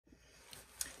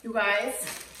You guys,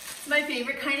 it's my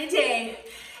favorite kind of day.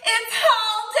 It's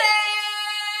haul day!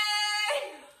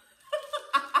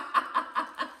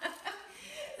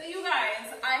 So you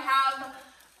guys, I have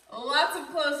lots of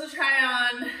clothes to try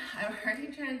on. I've already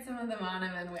tried some of them on.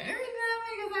 I've been wearing them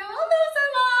because I love them so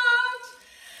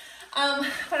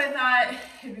much. But I thought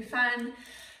it'd be fun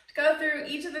to go through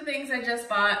each of the things I just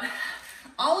bought.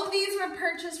 All of these were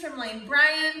purchased from Lane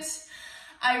Bryant.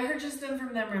 I purchased them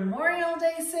from their Memorial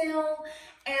Day sale,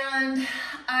 and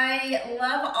I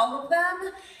love all of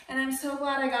them, and I'm so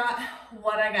glad I got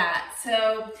what I got.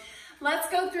 So let's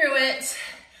go through it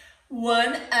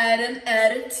one item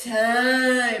at a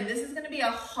time. This is gonna be a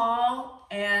haul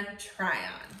and try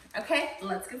on. Okay,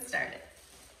 let's get started.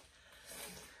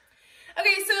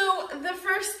 Okay, so the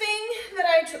first thing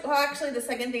that well, actually the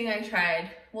second thing I tried,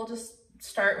 we'll just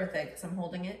start with it because I'm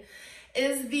holding it,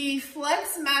 is the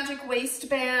Flex Magic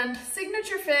Waistband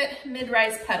Signature Fit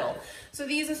Mid-Rise Pedal. So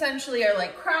these essentially are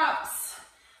like crops.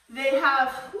 They have,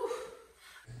 whew.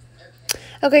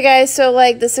 Okay guys, so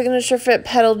like the Signature Fit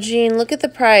Pedal jean, look at the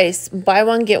price. Buy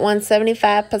one, get one,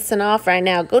 75% off right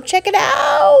now. Go check it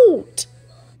out.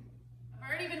 I've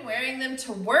already been wearing them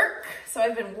to work. So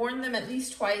I've been worn them at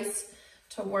least twice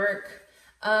to work.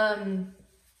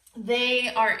 They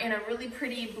are in a really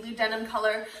pretty blue denim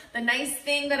color. The nice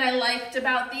thing that I liked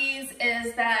about these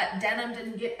is that denim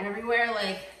didn't get everywhere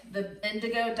like the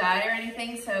indigo dye or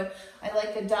anything. So I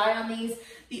like the dye on these.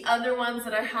 The other ones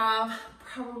that I have,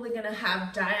 probably gonna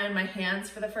have dye on my hands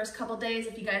for the first couple days.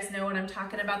 If you guys know what I'm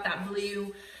talking about, that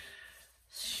blue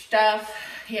stuff,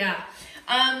 yeah.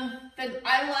 But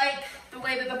I like the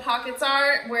way that the pockets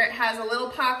are, where it has a little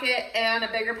pocket and a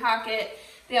bigger pocket.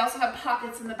 They also have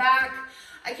pockets in the back.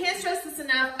 I can't stress this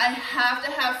enough. I have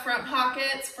to have front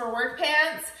pockets for work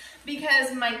pants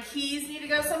because my keys need to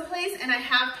go someplace, and I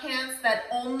have pants that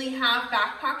only have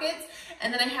back pockets,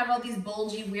 and then I have all these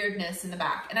bulgy weirdness in the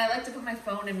back, and I like to put my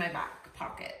phone in my back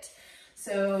pocket.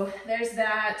 So there's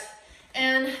that.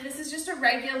 And this is just a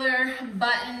regular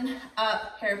button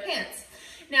up pair of pants.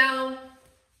 Now,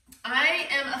 I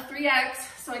am a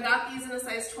 3X, so I got these in a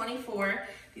size 24.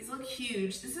 These look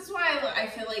huge. This is why I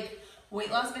feel like weight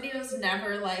loss videos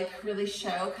never like really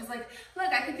show, because like,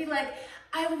 look, I could be like,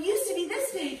 I used to be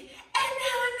this big and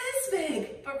now I'm this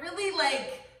big, but really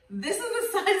like, this is the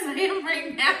size I am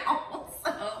right now.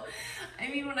 So, I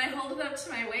mean, when I hold it up to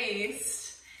my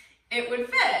waist, it would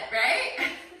fit, right?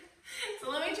 So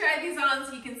let me try these on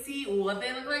so you can see what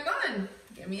they look like on.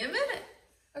 Give me a minute.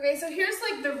 Okay, so here's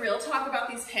like the real talk about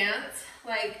these pants.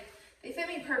 Like, they fit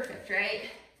me perfect, right?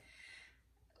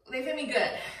 They fit me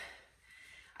good.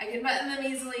 I can button them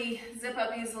easily, zip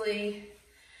up easily,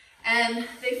 and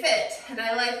they fit, and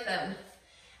I like them.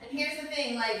 And here's the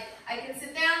thing, like, I can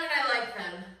sit down and I like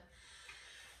them.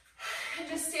 And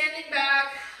just standing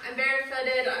back, I'm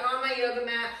barefooted, I'm on my yoga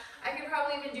mat. I can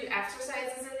probably even do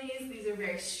exercises in these. These are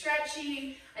very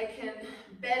stretchy. I can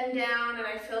bend down and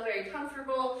I feel very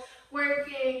comfortable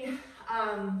working.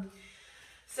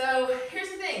 So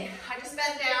here's the thing, I just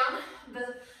bent down,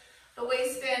 the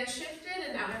waistband shifted,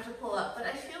 and now I have to pull up. But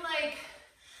I feel like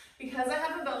because I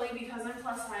have a belly, because I'm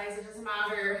plus size, it doesn't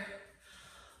matter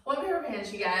what pair of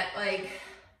pants you get. Like,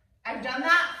 I've done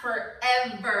that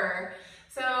forever.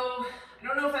 So I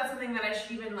don't know if that's something that I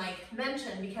should even like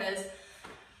mention, because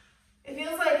it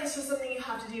feels like it's just something you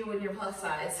have to do when you're plus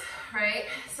size, right?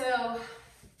 So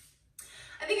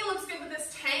I think it looks good with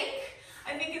this tank.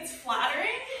 I think it's flattering.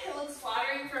 It looks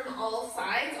flattering from all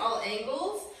sides, all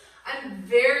angles. I'm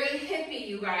very hippie,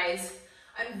 you guys.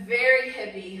 I'm very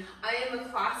hippie. I am a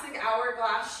classic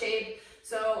hourglass shape,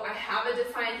 so I have a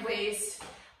defined waist,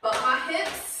 but my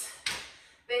hips,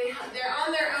 they're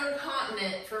on their own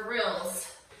continent for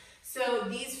reals. So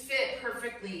these fit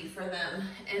perfectly for them,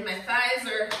 and my thighs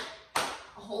are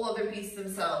a whole other beast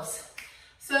themselves.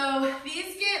 So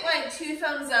these get like 2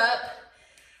 thumbs up.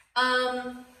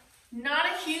 Not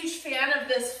a huge fan of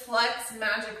this Flex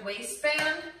Magic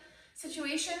Waistband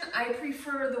situation. I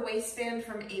prefer the waistband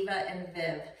from Ava and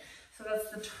Viv. So that's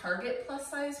the Target plus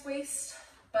size waist,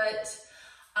 but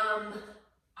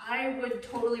I would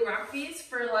totally rock these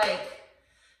for like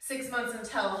 6 months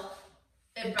until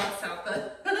it busts out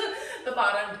the, the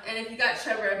bottom. And if you got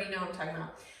chub rub, you know what I'm talking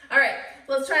about. All right,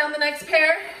 let's try on the next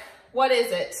pair. What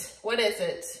is it? What is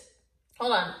it?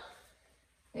 Hold on.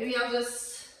 Maybe I'll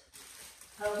just,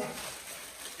 okay.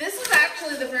 This was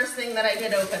actually the first thing that I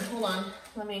did open. Hold on,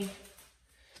 let me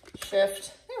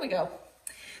shift. There we go.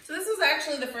 So this was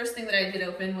actually the first thing that I did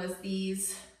open, was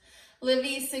these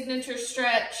Livy Signature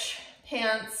Stretch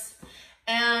pants.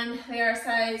 and they are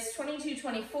size 22,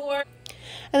 24.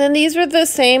 And then these were the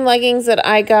same leggings that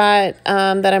I got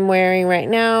that I'm wearing right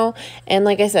now. And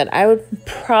like I said, I would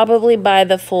probably buy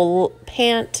the full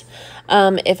pant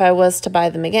if I was to buy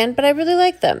them again. But I really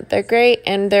like them. They're great,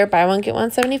 and they're buy one, get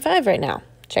one 75 right now.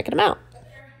 Check them out.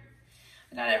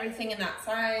 I got everything in that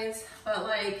size, but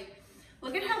like,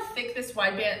 look at how thick this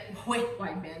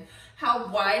how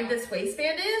wide this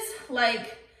waistband is.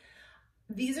 Like,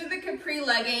 these are the capri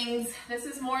leggings. This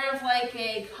is more of like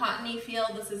a cottony feel.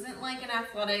 This isn't like an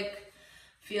athletic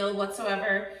feel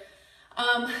whatsoever.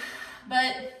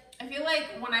 But I feel like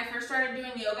when I first started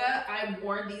doing yoga, I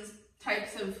wore these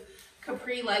types of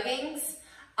capri leggings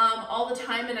all the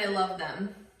time, and I love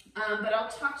them. But I'll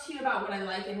talk to you about what I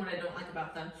like and what I don't like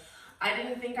about them. I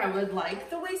didn't think I would like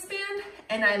the waistband,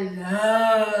 and I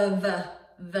love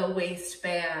the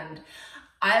waistband.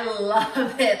 I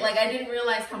love it. Like, I didn't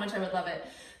realize how much I would love it.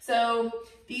 So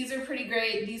these are pretty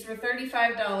great. These were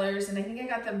 $35, and I think I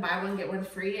got them buy one, get one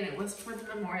free, and it was for the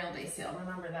Memorial Day sale.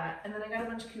 Remember that. And then I got a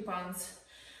bunch of coupons.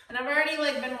 And I've already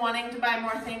like been wanting to buy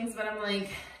more things, but I'm like,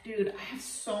 dude, I have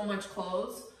so much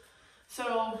clothes.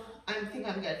 So I think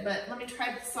I'm good. But let me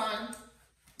try this on.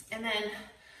 And then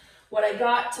what I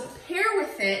got to pair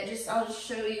with it, I'll just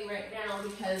show you right now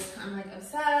because I'm like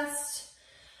obsessed.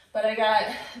 But I got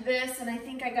this, and I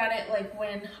think I got it like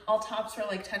when all tops were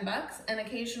like 10 bucks, and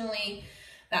occasionally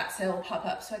that sale will pop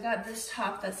up. So I got this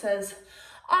top that says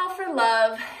all for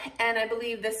love, and I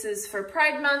believe this is for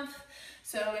Pride Month.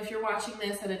 So if you're watching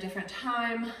this at a different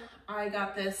time, I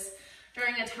got this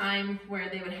during a time where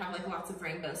they would have like lots of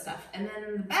rainbow stuff. And then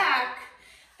in the back,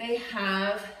 they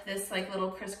have this like little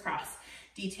crisscross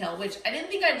detail, which I didn't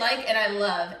think I'd like, and I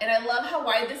love. And I love how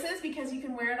wide this is because you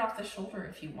can wear it off the shoulder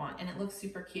if you want, and it looks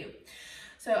super cute.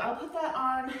 So I'll put that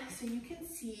on so you can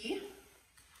see.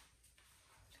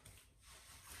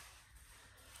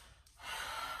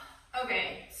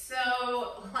 Okay,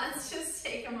 so let's just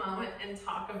take a moment and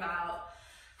talk about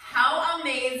how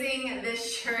amazing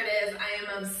this shirt is. I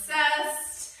am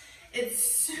obsessed. It's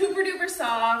super duper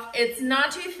soft. It's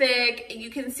not too thick. You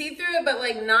can see through it, but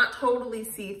like not totally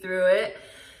see through it.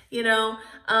 You know,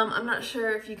 I'm not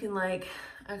sure if you can like,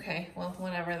 okay, well,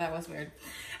 whatever, that was weird.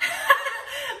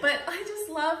 But I just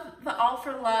love the all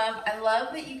for love. I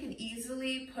love that you can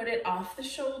easily put it off the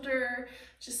shoulder,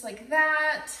 just like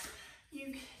that.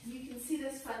 You can see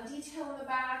this fun detail in the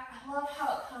back. I love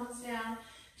how it comes down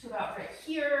to about right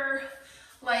here.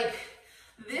 Like,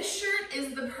 this shirt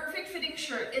is the perfect fitting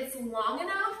shirt. It's long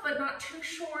enough, but not too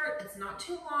short. It's not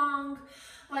too long.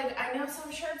 Like, I know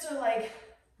some shirts are like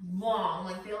long,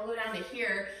 like they'll go down to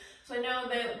here. So I know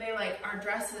they like are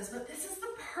dresses, but this is the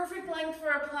perfect length for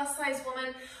a plus size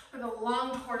woman with a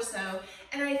long torso.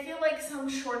 And I feel like some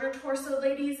shorter torso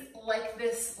ladies like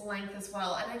this length as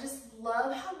well. And I just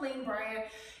love how Lane Bryant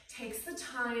takes the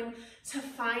time to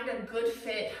find a good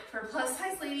fit for plus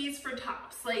size ladies for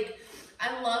tops. Like,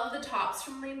 I love the tops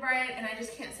from Lane Bryant, and I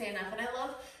just can't say enough. And I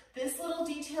love this little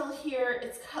detail here.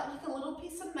 It's cut like a little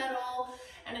piece of metal,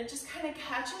 and it just kind of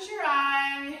catches your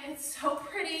eye. It's so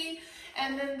pretty.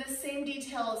 And then the same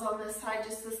detail is on this side,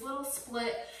 just this little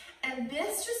split. And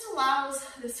this just allows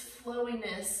this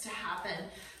flowiness to happen.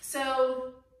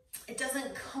 So it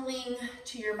doesn't cling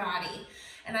to your body.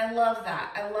 And I love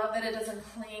that. I love that it doesn't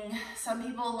cling. Some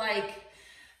people like,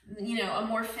 you know, a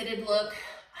more fitted look.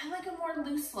 I like a more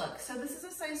loose look. So this is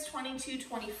a size 22,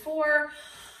 24.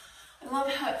 I love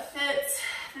how it fits.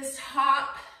 This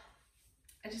top,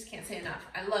 I just can't say enough.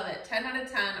 I love it. 10 out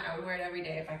of 10. I would wear it every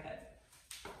day if I could.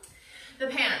 The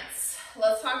pants.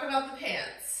 Let's talk about the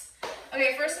pants.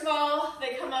 Okay, first of all,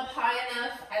 they come up high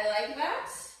enough. I like that.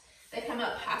 They come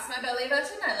up past my belly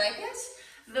button. I like it.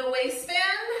 The waistband,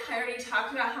 I already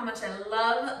talked about how much I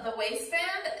love the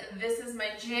waistband. This is my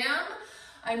jam.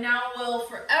 I now will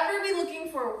forever be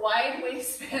looking for wide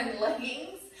waistband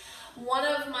leggings. One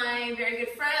of my very good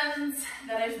friends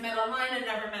that I've met online and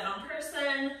never met on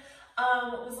person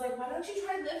was like, why don't you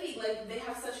try Livy? Like, they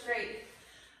have such great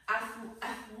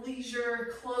athleisure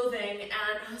clothing. And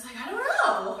I was like, I don't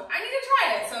know. I need to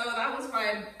try it. So that was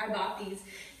why I bought these.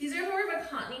 These are more of a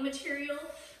cottony material.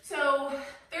 So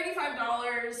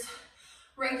 $35,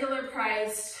 regular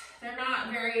price. They're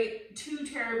not too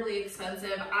terribly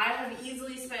expensive. I have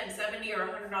easily spent $70 or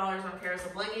 $100 on pairs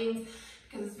of leggings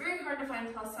because it's very hard to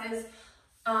find plus size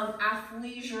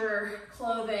athleisure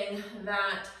clothing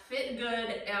that fit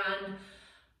good and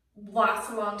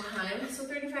lasts a long time. So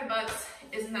 35 bucks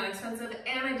isn't that expensive.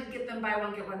 And I did get them buy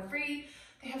one, get one free.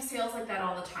 They have sales like that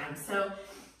all the time. So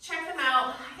check them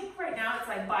out. I think right now it's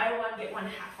like buy one, get one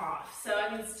half off. So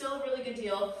I mean, still a really good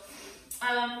deal.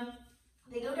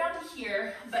 They go down to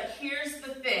here, but here's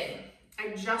the thing.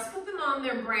 I just put them on,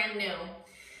 they're brand new.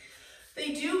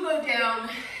 They do go down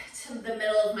to the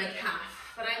middle of my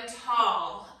calf, but I'm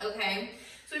tall, okay?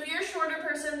 So if you're a shorter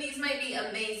person, these might be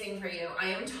amazing for you. I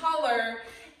am taller,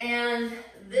 and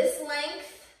this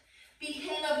length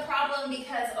became a problem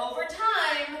because over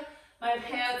time, my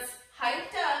pants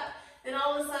hiked up, then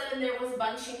all of a sudden there was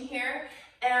bunching here,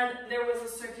 and there was a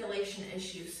circulation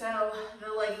issue. So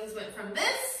the leggings went from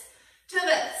this to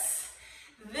this.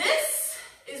 This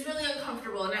is really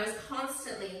uncomfortable, and I was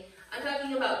constantly, I'm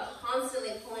talking about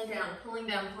constantly pulling down, pulling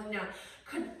down, pulling down.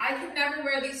 I could never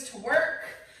wear these to work.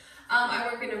 I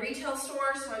work in a retail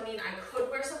store, so I mean, I could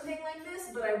wear something like this,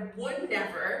 but I would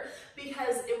never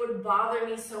because it would bother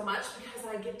me so much because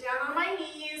I get down on my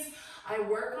knees, I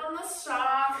work on the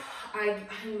stock, I'm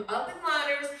up in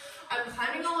ladders, I'm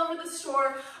climbing all over the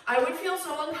store. I would feel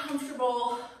so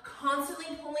uncomfortable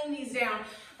constantly pulling these down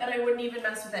that I wouldn't even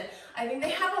mess with it. I think they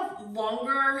have a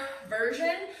longer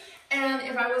version, and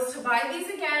if I was to buy these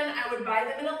again, I would buy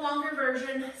them in a longer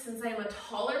version since I am a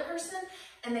taller person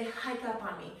and they hike up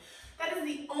on me. That is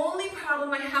the only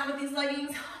problem I have with these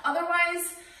leggings.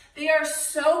 Otherwise, they are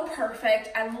so perfect.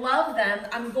 I love them.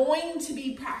 I'm going to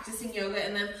be practicing yoga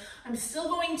in them. I'm still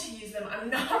going to use them.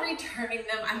 I'm not returning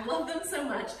them. I love them so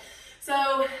much.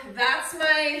 So that's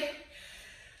my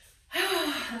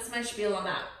spiel on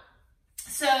that.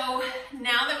 So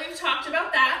now that we've talked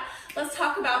about that, let's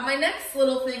talk about my next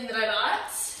little thing that I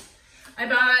bought. I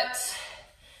bought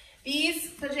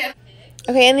these pajamas.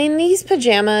 Okay, and in these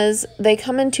pajamas, they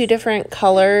come in 2 different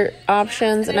color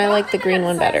options, and I like the green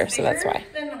one better, so that's why.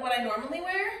 Than what I normally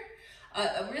wear,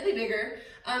 really bigger,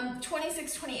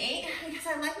 26, 28, because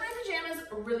I like my pajamas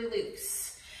really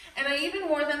loose. And I even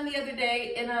wore them the other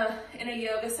day in a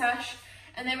yoga sesh,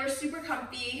 and they were super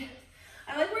comfy.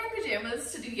 I like wearing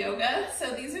pajamas to do yoga,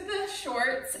 so these are the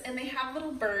shorts, and they have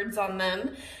little birds on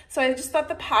them. So I just thought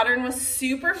the pattern was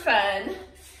super fun.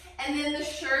 And then the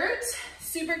shirt,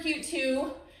 super cute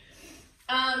too.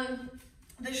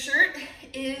 The shirt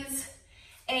is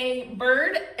a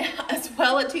bird as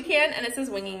well, a toucan, and it says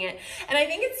winging it. And I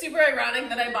think it's super ironic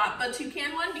that I bought the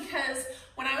toucan one because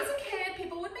when I was a kid,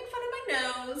 people would make fun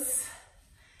of my nose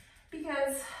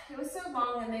because it was so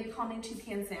long and they'd call me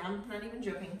Toucan Sam, not even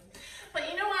joking.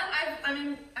 But you know what, I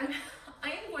am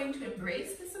going to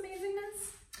embrace this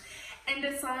amazingness and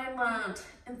decide that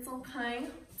it's okay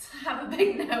to have a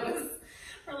big nose.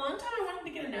 For a long time, I wanted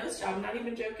to get a nose job, not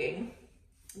even joking.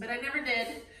 But I never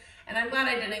did, and I'm glad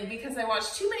I didn't because I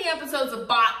watched too many episodes of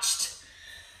Botched.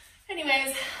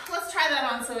 Anyways, let's try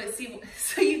that on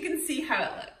so you can see how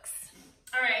it looks.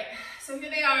 All right, so here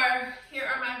they are. Here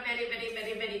are my very, very,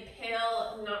 very, very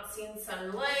pale, not seen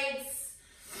sun legs.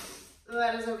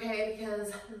 That is okay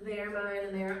because they're mine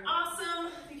and they're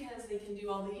awesome because they can do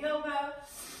all the yoga.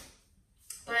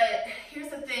 But here's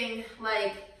the thing,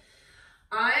 like,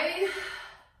 I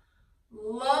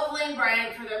love Lane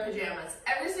Bryant for their pajamas.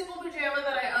 Every single pajama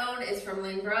that I own is from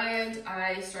Lane Bryant.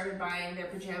 I started buying their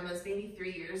pajamas maybe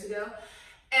 3 years ago.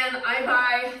 And I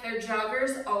buy their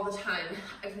joggers all the time.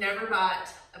 I've never bought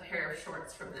a pair of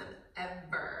shorts from them,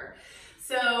 ever.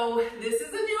 So this is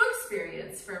a new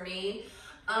experience for me.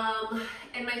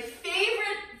 And my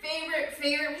favorite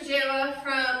pajama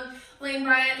from Lane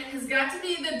Bryant has got to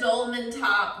be the dolman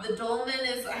top. The dolman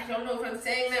is, I don't know if I'm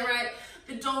saying that right,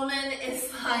 the dolman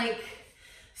is like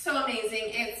so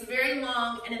amazing. It's very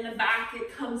long, and in the back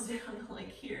it comes down to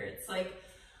like here. It's like,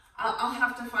 I'll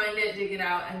have to find it, dig it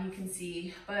out, and you can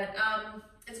see. But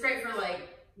it's great for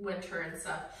like winter and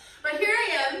stuff. But here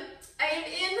I am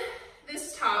in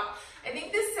this top. I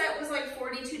think this set was like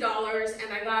 $42,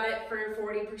 and I got it for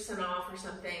 40% off or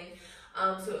something.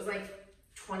 So it was like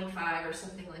 25 or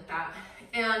something like that.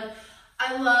 And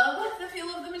I love the feel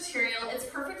of the material. It's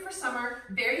perfect for summer,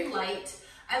 very light.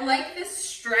 I like this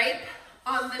stripe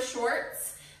on the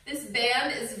shorts. This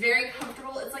band is very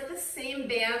comfortable. It's like the same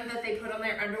band that they put on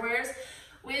their underwears,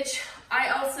 which I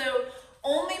also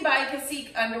only buy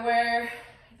Cacique underwear.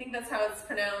 I think that's how it's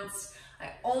pronounced.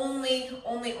 I only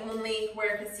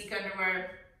wear Cacique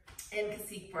underwear and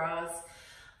Cacique bras.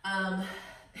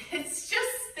 It's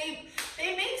just, they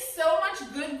make so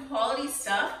much good quality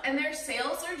stuff, and their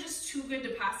sales are just too good to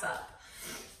pass up.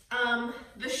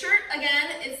 The shirt,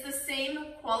 again, it's the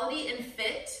same quality and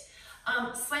fit.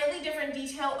 Slightly different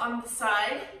detail on the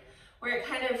side where it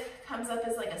kind of comes up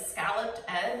as like a scalloped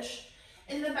edge.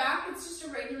 In the back, it's just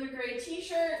a regular gray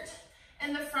t-shirt.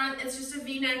 In the front, it's just a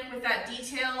v-neck with that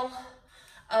detail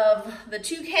of the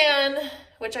toucan,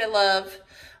 which I love,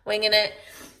 winging it.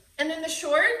 And then the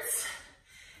shorts,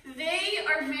 they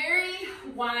are very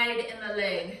wide in the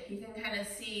leg. You can kind of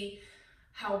see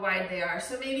how wide they are.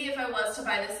 So maybe if I was to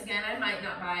buy this again, I might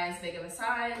not buy as big of a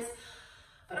size,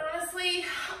 but honestly,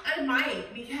 I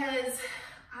might, because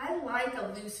I like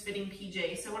a loose fitting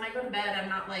PJ. So when I go to bed, I'm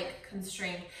not like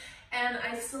constrained. And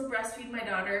I still breastfeed my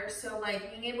daughter, so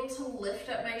like being able to lift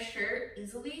up my shirt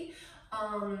easily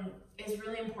is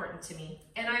really important to me.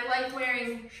 And I like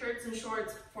wearing shirts and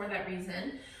shorts for that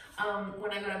reason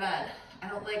when I go to bed. I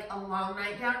don't like a long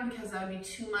nightgown because that would be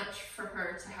too much for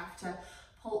her to have to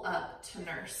pull up to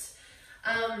nurse.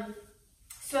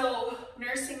 So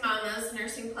nursing mamas,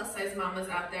 nursing plus size mamas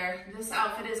out there, this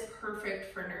outfit is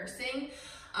perfect for nursing.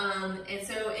 And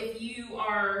so if you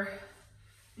are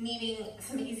needing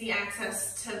some easy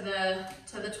access to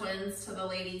the twins, to the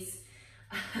ladies,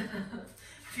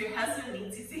 if your husband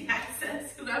needs easy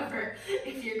access, whoever,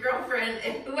 if your girlfriend,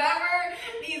 if whoever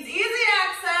needs easy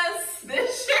access,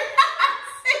 this shirt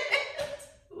has it.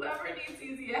 Whoever needs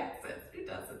easy access, who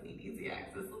doesn't need easy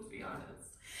access, let's be honest.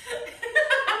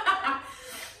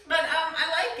 But I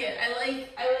like it. I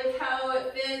like how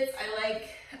it fits.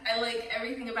 I like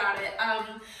everything about it.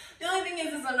 The only thing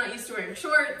is I'm not used to wearing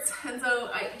shorts, and so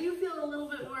I do feel a little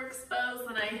bit more exposed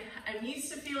than I'm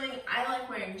used to feeling. I like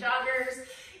wearing joggers,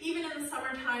 even in the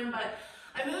summertime, but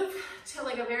I moved to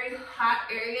like a very hot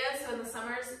area, so in the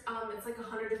summers, it's like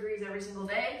 100 degrees every single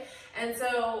day, and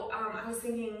so I was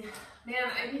thinking,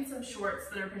 man, I need some shorts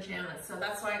that are pajamas, so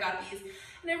that's why I got these,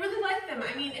 and I really like them.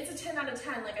 I mean, it's a 10 out of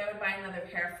 10, like I would buy another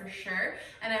pair for sure,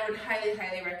 and I would highly,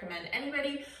 highly recommend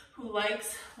anybody who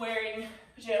likes wearing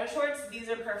pajama shorts, these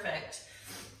are perfect.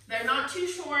 They're not too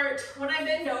short. When I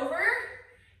bend over,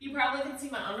 you probably can see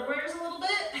my underwears a little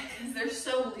bit because they're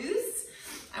so loose.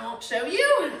 I won't show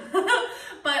you,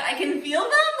 but I can feel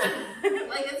them.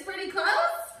 Like it's pretty close.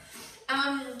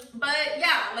 But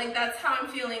yeah, like that's how I'm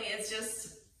feeling. It's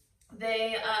just,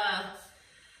 they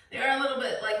are a little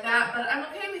bit like that, but I'm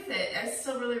okay with it. I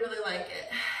still really, really like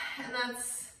it. And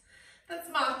that's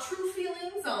my true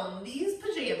feelings on these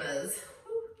pajamas.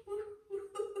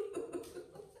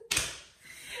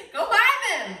 Go buy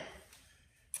them.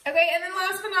 Okay, and then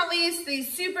last but not least,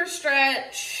 these super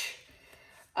stretch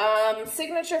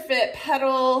signature fit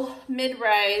pedal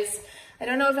mid-rise. I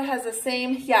don't know if it has the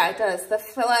same. Yeah, it does. The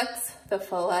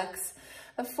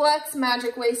flex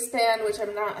magic waistband, which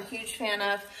I'm not a huge fan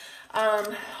of,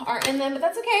 are in them, but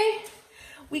that's okay.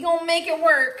 We gonna make it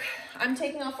work. I'm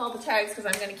taking off all the tags because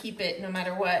I'm gonna keep it no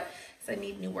matter what, because I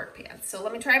need new work pants. So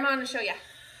let me try them on and show you.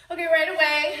 Okay, right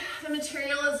away, the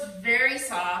material is very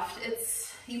soft.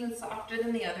 It's even softer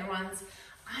than the other ones.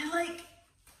 I like,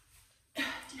 do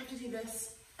you have to do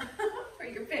this for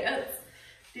your pants?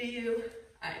 Do you?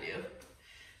 I do.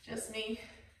 Just me?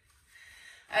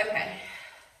 Okay.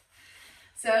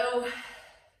 So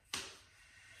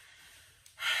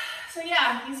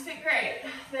yeah, these fit great.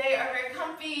 They are very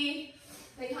comfy.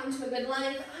 They come to a good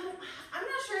length. I'm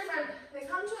not sure if they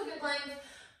come to a good length,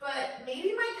 but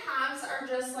maybe my calves are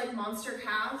just like monster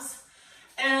calves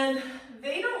and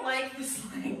they don't like this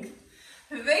length.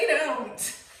 They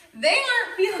don't. They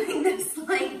aren't feeling this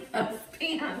length of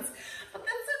pants, but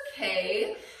that's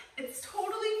okay. It's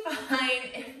totally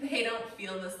fine if they don't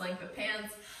feel this length of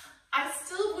pants. I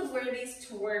still would wear these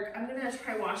to work. I'm gonna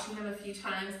try washing them a few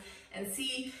times and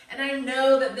see, and I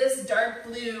know that this dark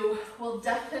blue will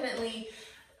definitely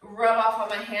rub off on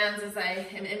my hands as I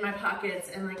am in my pockets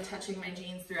and like touching my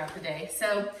jeans throughout the day.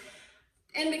 So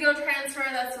indigo transfer,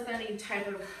 that's with any type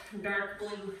of dark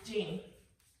blue jean.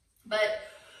 But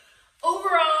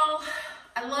overall,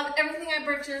 I love everything I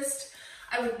purchased.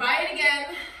 I would buy it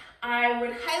again. I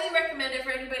would highly recommend it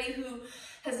for anybody who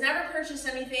has never purchased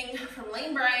anything from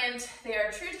Lane Bryant. They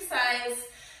are true to size.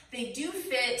 They do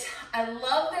fit. I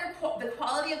love the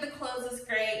quality of the clothes is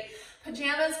great.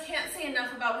 Pajamas, can't say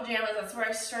enough about pajamas. That's where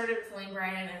I started with Lane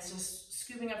Bryant, is just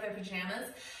scooping up their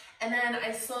pajamas. And then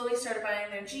I slowly started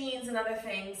buying their jeans and other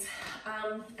things.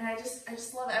 And I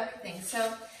just love everything.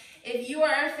 So if you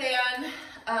are a fan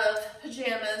of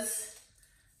pajamas,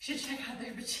 you should check out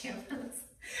their pajamas.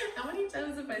 How many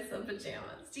times have I said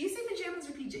pajamas? Do you say pajamas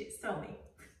or PJs? Tell me.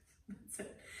 That's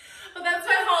it. Well, that's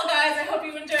my haul, guys. I hope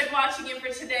you enjoyed watching it for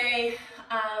today.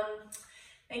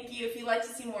 Thank you. If you'd like to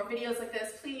see more videos like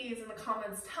this, please in the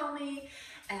comments tell me,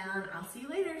 and I'll see you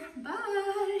later.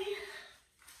 Bye.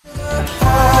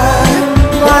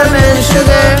 Watermelon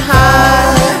sugar high.